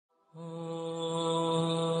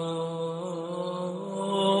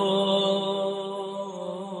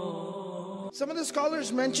Some of the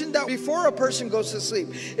scholars mentioned that before a person goes to sleep,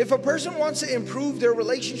 if a person wants to improve their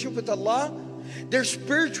relationship with Allah, their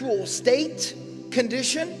spiritual state,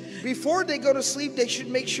 condition, before they go to sleep, they should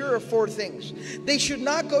make sure of 4 things. They should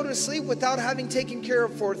not go to sleep without having taken care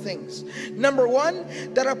of 4 things. Number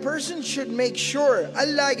 1, that a person should make sure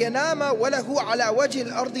Allah yanama walahu ala wajhi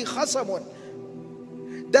al-ardi khasamun.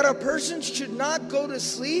 That a person should not go to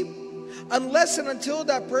sleep unless and until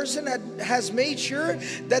that person has made sure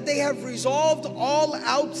that they have resolved all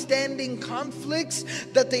outstanding conflicts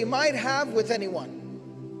that they might have with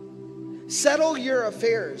anyone. Settle your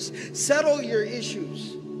affairs, settle your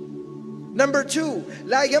issues. Number 2,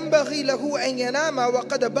 لا ينبغي له أن ينام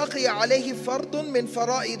وقد بقي عليه فرض من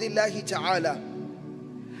فرائض الله تعالى.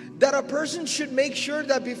 That a person should make sure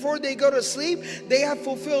that before they go to sleep, they have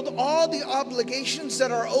fulfilled all the obligations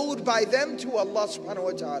that are owed by them to Allah subhanahu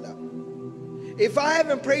wa ta'ala. If I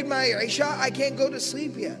haven't prayed my Isha, I can't go to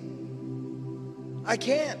sleep yet. I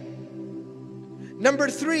can't. Number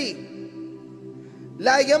 3,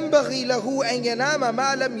 لا ينبغي له أن ينام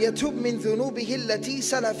ما لم يتب من ذنوبه التي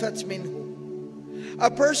سلفت منه. A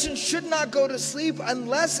person should not go to sleep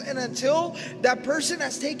unless and until that person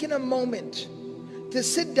has taken a moment to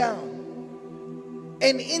sit down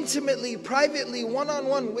and intimately, privately,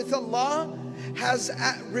 one-on-one with Allah, has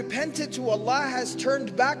repented to Allah, has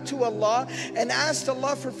turned back to Allah and asked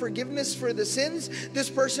Allah for forgiveness for the sins this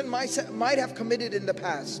person might have committed in the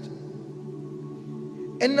past.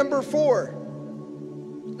 And number 4,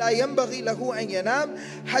 لا ينبغي له أن ينام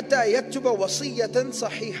حتى يكتب وصية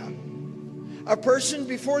صحيحة. A person,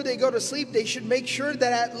 before they go to sleep, they should make sure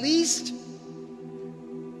that at least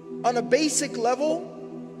on a basic level,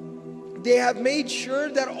 they have made sure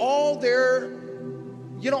that all their,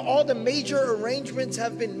 all the major arrangements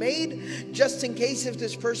have been made, just in case if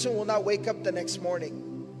this person will not wake up the next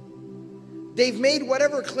morning. They've made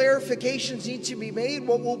whatever clarifications need to be made,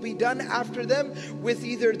 what will be done after them with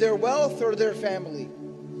either their wealth or their family.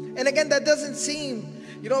 And again, that doesn't seem,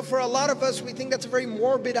 for a lot of us, we think that's a very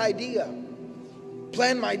morbid idea.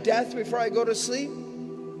 Plan my death before I go to sleep.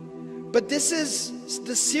 But this is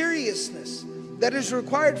the seriousness that is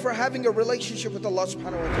required for having a relationship with Allah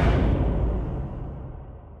subhanahu wa ta'ala.